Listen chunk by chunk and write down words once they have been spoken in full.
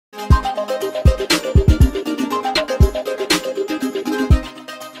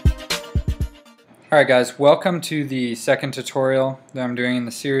Alright guys, welcome to the second tutorial that I'm doing in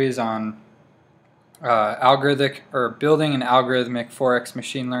the series on building an algorithmic Forex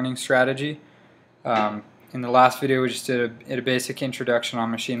machine learning strategy. In the last video we just did a basic introduction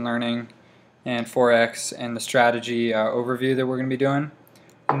on machine learning and Forex and the strategy overview that we're going to be doing.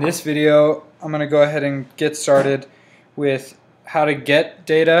 In this video I'm going to go ahead and get started with how to get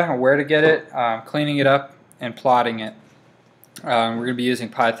data or where to get it, cleaning it up, and plotting it. We're going to be using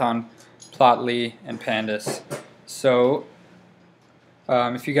Python, Matplotlib, and PANDAS. So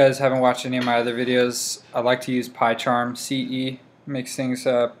if you guys haven't watched any of my other videos, I like to use PyCharm CE. It makes things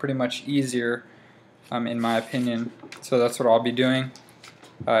pretty much easier in my opinion. So that's what I'll be doing.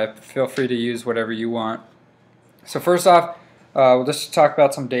 Feel free to use whatever you want. So first off, we'll just talk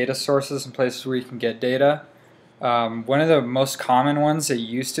about some data sources and places where you can get data. One of the most common ones that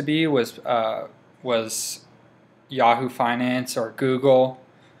used to be was Yahoo Finance or Google.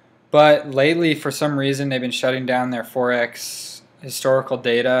 But lately, for some reason, they've been shutting down their Forex historical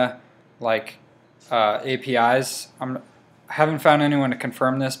data, like APIs. I haven't found anyone to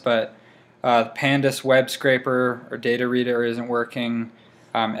confirm this, but the PANDAS web scraper or data reader isn't working.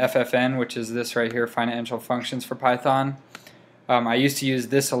 FFN, which is this right here, Financial Functions for Python. I used to use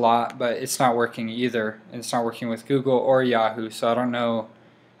this a lot, but it's not working either. And it's not working with Google or Yahoo, so I don't know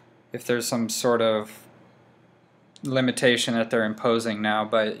if there's some sort of limitation that they're imposing now,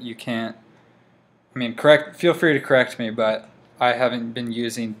 but you can't, feel free to correct me, but I haven't been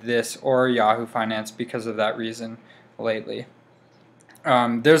using this or Yahoo Finance because of that reason lately.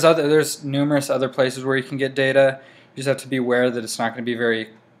 There's numerous other places where you can get data. You just have to be aware that it's not going to be very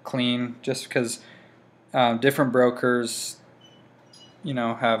clean, just because different brokers,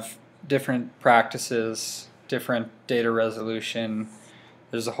 have different practices, different data resolution.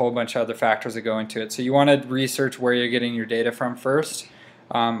 There's a whole bunch of other factors that go into it. So you want to research where you're getting your data from first.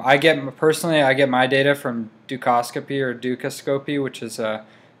 I get my data from Dukascopy, which is a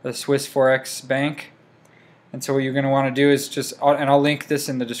Swiss Forex bank. And so what you're going to want to do is and I'll link this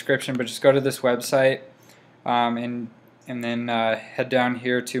in the description, but just go to this website and then head down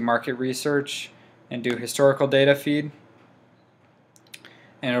here to market research and do historical data feed.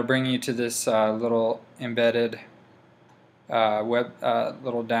 And it'll bring you to this little embedded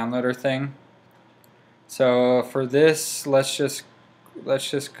little downloader thing. So for this, let's just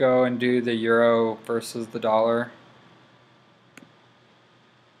go and do the euro versus the dollar,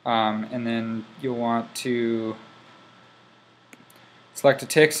 and then you'll want to select a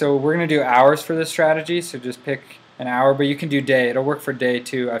tick. So we're going to do hours for this strategy, so just pick an hour, but you can do day. It'll work for day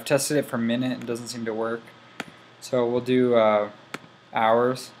too. I've tested it for minute and it doesn't seem to work, so we'll do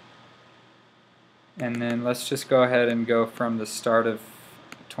hours. And then let's just go ahead and go from the start of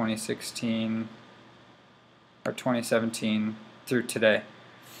 2016 or 2017 through today.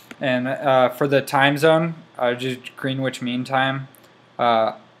 And for the time zone, I just Greenwich Mean Time.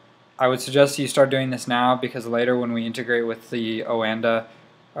 I would suggest you start doing this now, because later when we integrate with the Oanda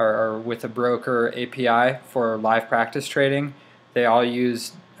or with a broker API for live practice trading, they all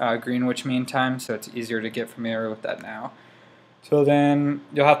use Greenwich Mean Time, so it's easier to get familiar with that now. So then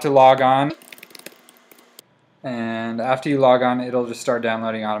you'll have to log on. And after you log on, it'll just start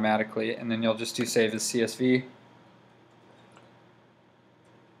downloading automatically, and then you'll just do save as CSV.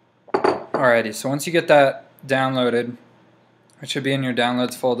 Alrighty, so once you get that downloaded, it should be in your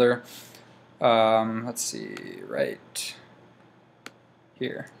downloads folder. Let's see, right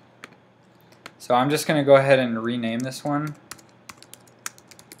here. So I'm just going to go ahead and rename this one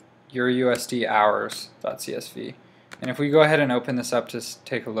EURUSD hours.csv. And if we go ahead and open this up to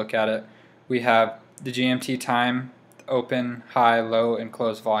take a look at it, we have the GMT time, open, high, low, and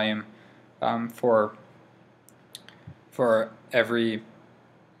close volume for every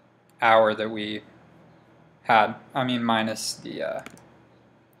hour that we had. Minus the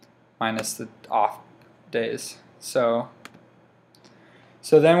off days. So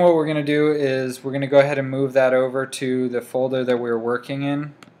then what we're going to do is we're going to go ahead and move that over to the folder that we're working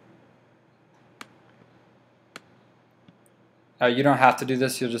in. You don't have to do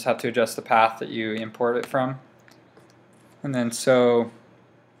this, you'll just have to adjust the path that you import it from. And then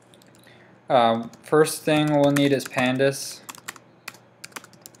first thing we'll need is PANDAS.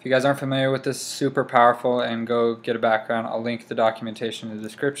 If you guys aren't familiar with this, super powerful, and go get a background. I'll link the documentation in the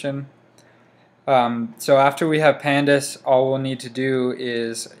description. So after we have PANDAS, all we'll need to do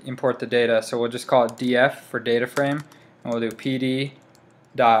is import the data. So we'll just call it df for data frame, and we'll do pd.readcsv.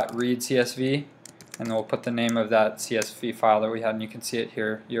 And then we'll put the name of that CSV file that we had, and you can see it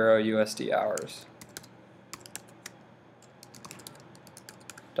here, EURUSD hours.csv.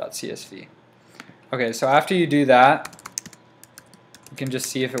 Okay, so after you do that, you can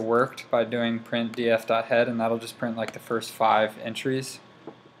just see if it worked by doing print df.head, and that'll just print like the first 5 entries.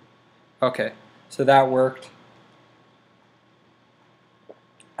 Okay, so that worked.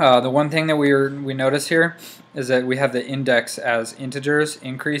 The one thing that we notice here is that we have the index as integers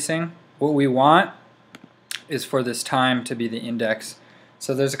increasing. What we want is for this time to be the index.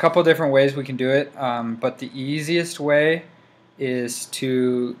 So there's a couple different ways we can do it, but the easiest way is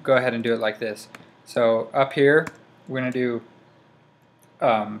to go ahead and do it like this. So up here, we're going to do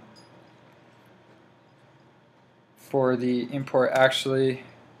for the import, actually,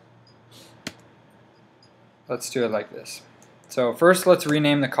 let's do it like this. So first let's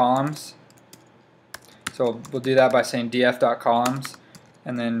rename the columns. So we'll do that by saying df.columns,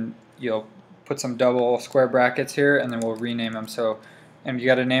 and then you'll put some double square brackets here, and then we'll rename them. So, and you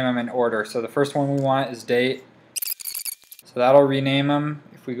got to name them in order. So the first one we want is date. So that'll rename them.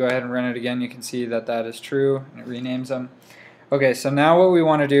 If we go ahead and run it again, you can see that that is true, and it renames them. Okay, so now what we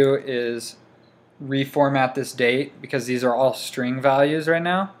want to do is reformat this date, because these are all string values right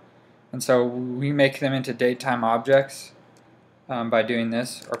now. And so we make them into datetime objects by doing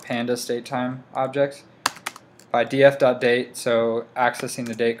this, or PANDAS datetime objects, by df.date, so accessing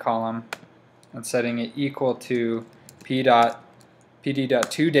the date column and setting it equal to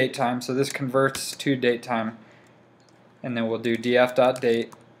pd.toDateTime, so this converts to datetime, and then we'll do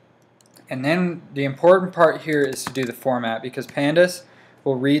df.date. And then the important part here is to do the format, because PANDAS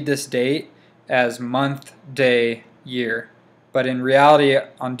will read this date as month, day, year. But in reality,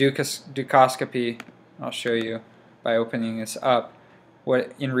 on Dukascopy, I'll show you by opening this up,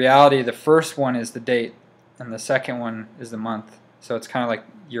 what in reality the first one is the date and the second one is the month. So it's kind of like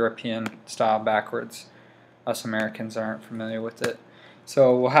European style backwards. Us Americans aren't familiar with it.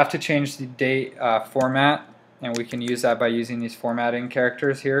 So we'll have to change the date format, and we can use that by using these formatting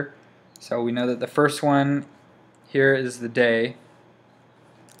characters here. So we know that the first one here is the day.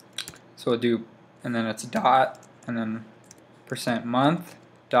 So we'll do, and then it's dot, and then %month,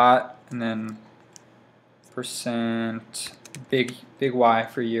 dot, and then big Y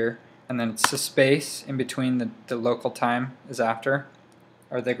for year, and then it's a space in between the local time is after,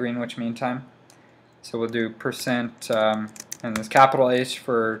 or the Greenwich Mean Time. So we'll do and there's capital H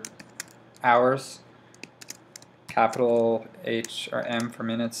for hours, capital H or M for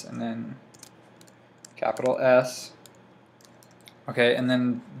minutes, and then capital S. Okay, and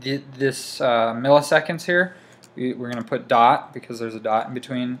then this milliseconds here, we're going to put dot because there's a dot in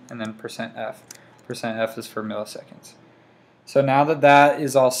between, and then %F. %F is for milliseconds. So now that that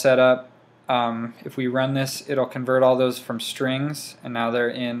is all set up, if we run this, it'll convert all those from strings, and now they're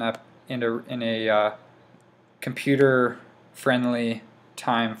in a computer-friendly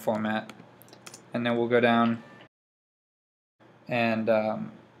time format. And then we'll go down and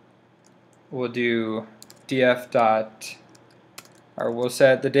we'll do we'll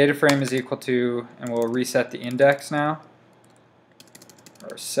set the data frame is equal to, and we'll reset the index now,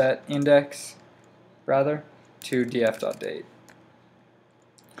 or set index rather, to df.date.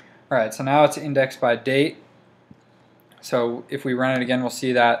 Alright, so now it's indexed by date. So if we run it again, we'll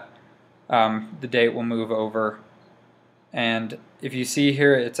see that the date will move over. And if you see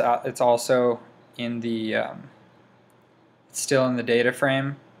here, it's also in the it's still in the data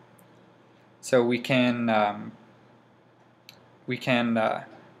frame. So we can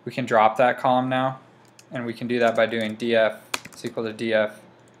drop that column now, and we can do that by doing df is equal to df,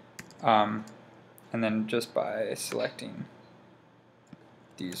 and then just by selecting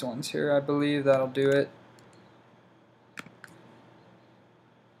these ones here, I believe that'll do it.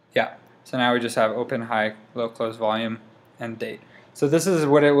 Yeah, so now we just have open, high, low, close, volume, and date. So this is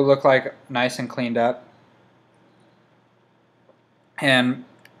what it will look like, nice and cleaned up. And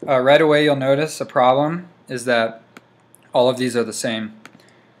right away you'll notice a problem is that all of these are the same,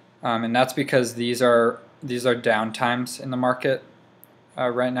 and that's because these are down times in the market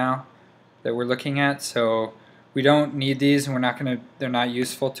right now that we're looking at. So we don't need these, and they're not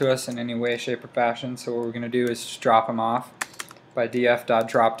useful to us in any way, shape, or fashion. So what we're going to do is just drop them off by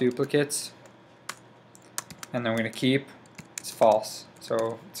df.drop duplicates, and then we're going to keep, it's false,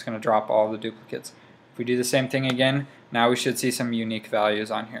 so it's going to drop all the duplicates. If we do the same thing again, now we should see some unique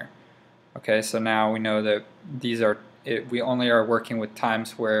values on here. Okay, so now we know that these are, we only are working with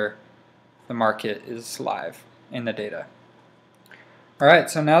times where the market is live in the data. Alright,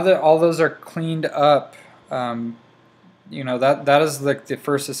 so now that all those are cleaned up, you know, that is like the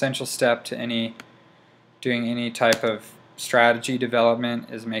first essential step to doing any type of strategy development,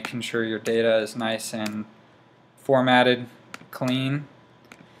 is making sure your data is nice and formatted, clean.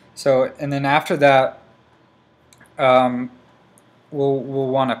 So, and then after that, we'll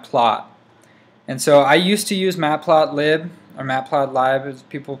want to plot. And so I used to use Matplotlib, or Matplotlib as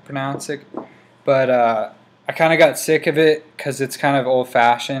people pronounce it. But I kind of got sick of it because it's kind of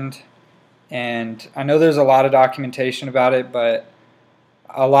old-fashioned, and I know there's a lot of documentation about it, but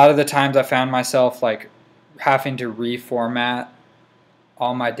a lot of the times I found myself like having to reformat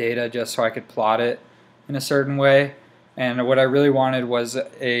all my data just so I could plot it in a certain way. And what I really wanted was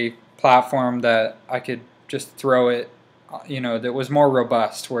a platform that I could just throw it, that was more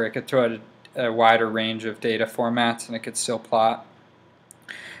robust, where it could throw it a wider range of data formats and it could still plot.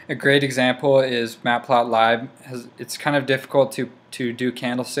 A great example is Matplotlib. It's kind of difficult to do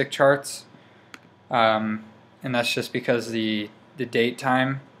candlestick charts, and that's just because the date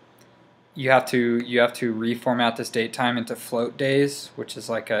time, you have to reformat this date time into float days, which is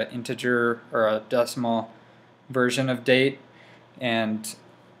like an integer or a decimal version of date. And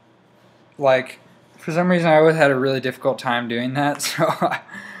like, for some reason I always had a really difficult time doing that, so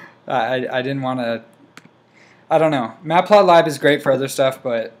I didn't want to. I don't know. Matplotlib is great for other stuff,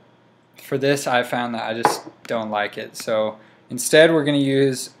 but for this I found that I just don't like it. So instead we're going to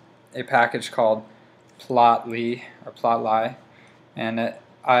use a package called Plotly, or Plotly, and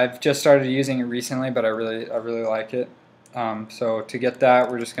I've just started using it recently, but I really like it. So to get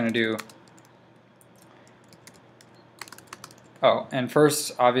that, we're just going to do. Oh, and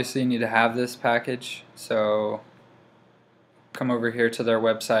first, obviously, you need to have this package. So come over here to their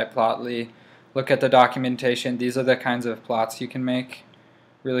website, Plotly. Look at the documentation. These are the kinds of plots you can make.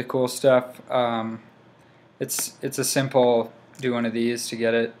 Really cool stuff. It's a simple do one of these to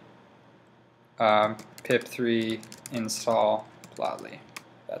get it. pip3 install Plotly.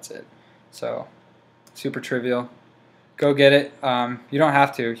 That's it. So super trivial. Go get it. You don't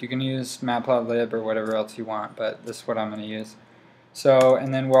have to. You can use Matplotlib or whatever else you want, but this is what I'm going to use. So,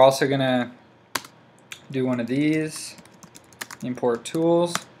 and then we're also going to do one of these, import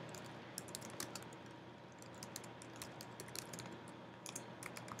tools.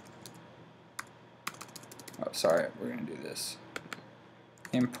 Oh, sorry, we're going to do this.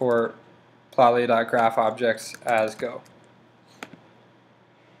 Import plotly.graphObjects as go.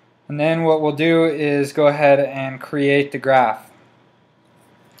 And then what we'll do is go ahead and create the graph.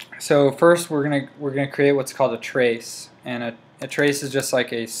 So first we're gonna create what's called a trace, and a trace is just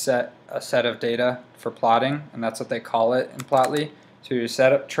like a set of data for plotting, and that's what they call it in Plotly. So you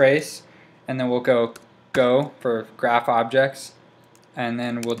set up trace, and then we'll go for graph objects, and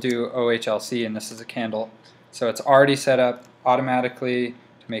then we'll do OHLC, and this is a candle. So it's already set up automatically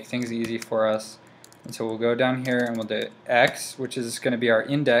to make things easy for us. And so we'll go down here and we'll do x, which is going to be our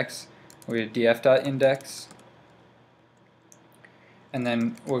index. We'll do df.index. And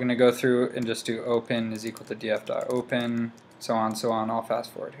then we're going to go through and just do open is equal to df.open, so on, so on. I'll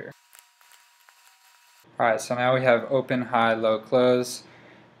fast forward here. Alright, so now we have open, high, low, close.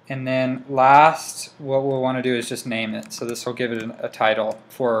 And then last, what we'll want to do is just name it. So this will give it a title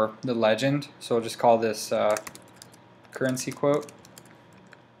for the legend. So we'll just call this currency quote.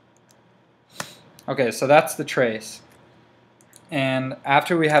 Okay, so that's the trace. And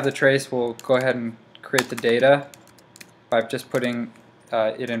after we have the trace, we'll go ahead and create the data by just putting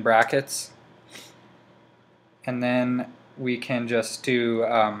it in brackets. And then we can just do,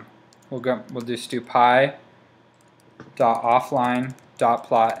 we'll just do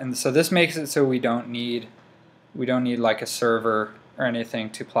pi.offline.plot. And so this makes it so we don't need like a server or anything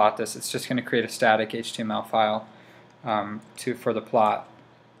to plot this. It's just going to create a static HTML file for the plot.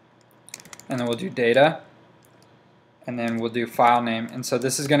 And then we'll do data, and then we'll do file name. And so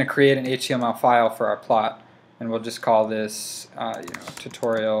this is going to create an HTML file for our plot, and we'll just call this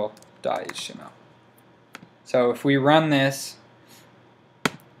tutorial.html. So if we run this,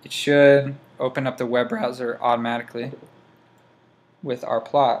 it should open up the web browser automatically with our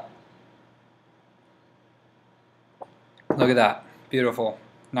plot. Look at that, beautiful.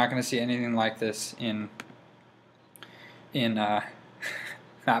 Not going to see anything like this in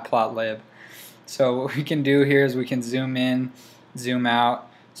Matplotlib. So what we can do here is we can zoom in, zoom out.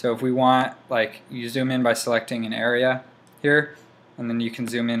 So if we want, like, you zoom in by selecting an area here, and then you can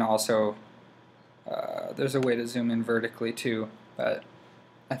zoom in also. There's a way to zoom in vertically too, but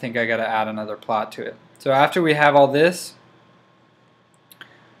I think I got to add another plot to it. So after we have all this,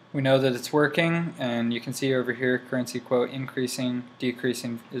 we know that it's working, and you can see over here currency quote increasing,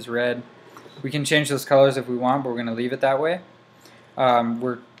 decreasing is red. We can change those colors if we want, but we're going to leave it that way.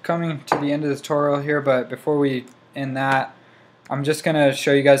 We're coming to the end of the tutorial here, but before we end that, I'm just going to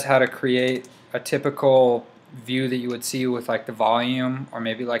show you guys how to create a typical view that you would see with like the volume or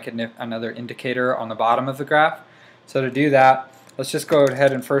maybe like another indicator on the bottom of the graph. So to do that, let's just go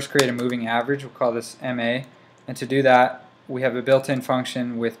ahead and first create a moving average. We'll call this MA, and to do that we have a built-in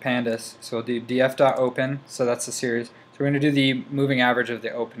function with PANDAS. So we'll do df.open, so that's the series. So we're going to do the moving average of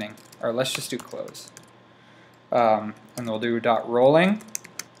the opening, or let's just do close. And we'll do dot rolling,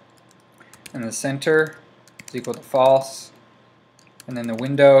 and the center is equal to false, and then the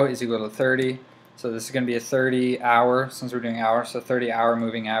window is equal to 30. So this is going to be a 30-hour, since we're doing hours, so 30-hour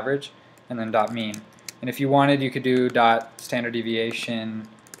moving average, and then dot mean. And if you wanted, you could do dot standard deviation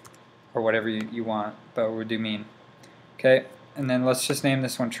or whatever you want, but we'll do mean. Okay, and then let's just name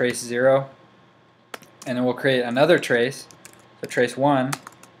this one trace 0, and then we'll create another trace. So trace 1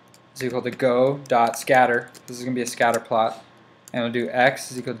 is equal to go dot scatter. This is going to be a scatter plot, and we'll do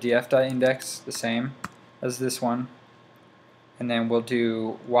x is equal to df dot index, the same as this one, and then we'll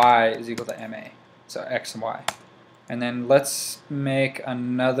do y is equal to ma, so x and y. And then let's make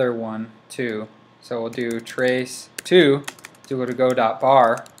another one too. So we'll do trace 2 is equal to go dot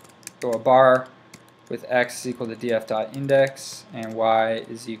bar, go a bar with x is equal to df dot index, and y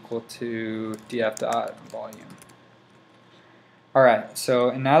is equal to df dot volume. Alright,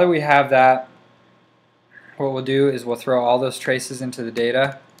 so now that we have that, what we'll do is we'll throw all those traces into the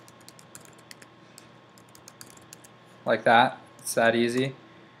data like that. It's that easy.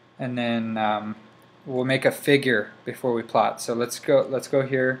 And then we'll make a figure before we plot. So let's go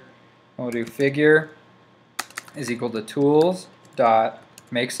here, and we'll do figure is equal to tools dot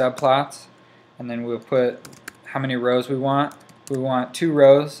make subplots, and then we'll put how many rows we want. We want 2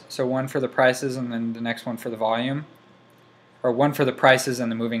 rows, so one for the prices and then the next one for the volume, or one for the prices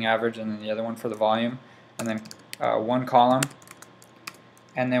and the moving average and then the other one for the volume, and then 1 column.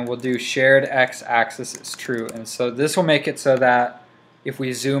 And then we'll do shared x-axis is true, and so this will make it so that if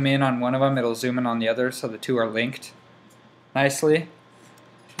we zoom in on one of them, it'll zoom in on the other, so the two are linked nicely.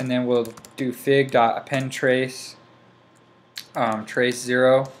 And then we'll do fig.append trace trace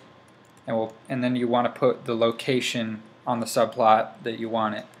 0, and then you want to put the location on the subplot that you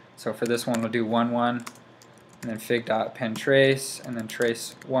want it. So for this one, we'll do 1 1, and then fig.append trace, and then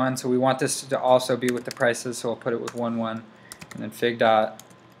trace 1. So we want this to also be with the prices, so we'll put it with 1 1, and then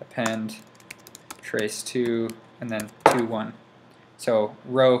fig.append trace 2, and then 2 1. So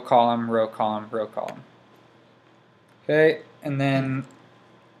row column row column row column. Okay, and then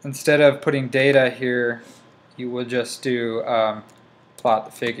instead of putting data here, you will just do plot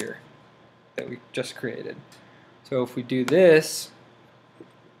the figure that we just created. So if we do this,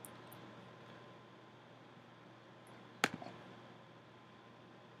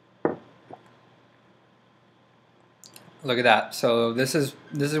 look at that. So this is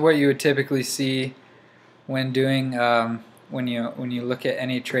what you would typically see when doing when you look at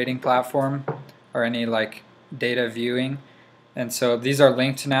any trading platform or any like data viewing. And so these are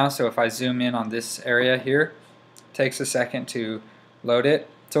linked now, so if I zoom in on this area here, it takes a second to load it.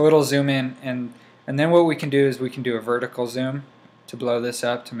 So it'll zoom in, and then what we can do is we can do a vertical zoom to blow this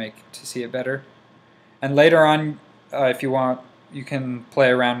up to see it better. And later on, if you want, you can play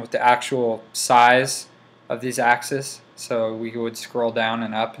around with the actual size of these axes. So we would scroll down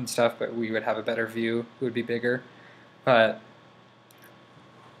and up and stuff, but we would have a better view. It would be bigger. But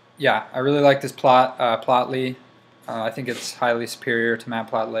yeah, I really like this Plotly. I think it's highly superior to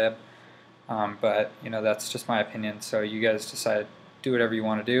Matplotlib, but you know, that's just my opinion. So you guys decide, do whatever you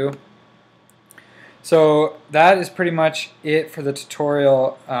want to do. So that is pretty much it for the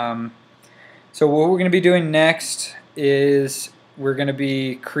tutorial. So what we're going to be doing next is we're going to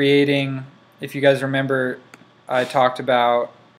be creating, if you guys remember, I talked about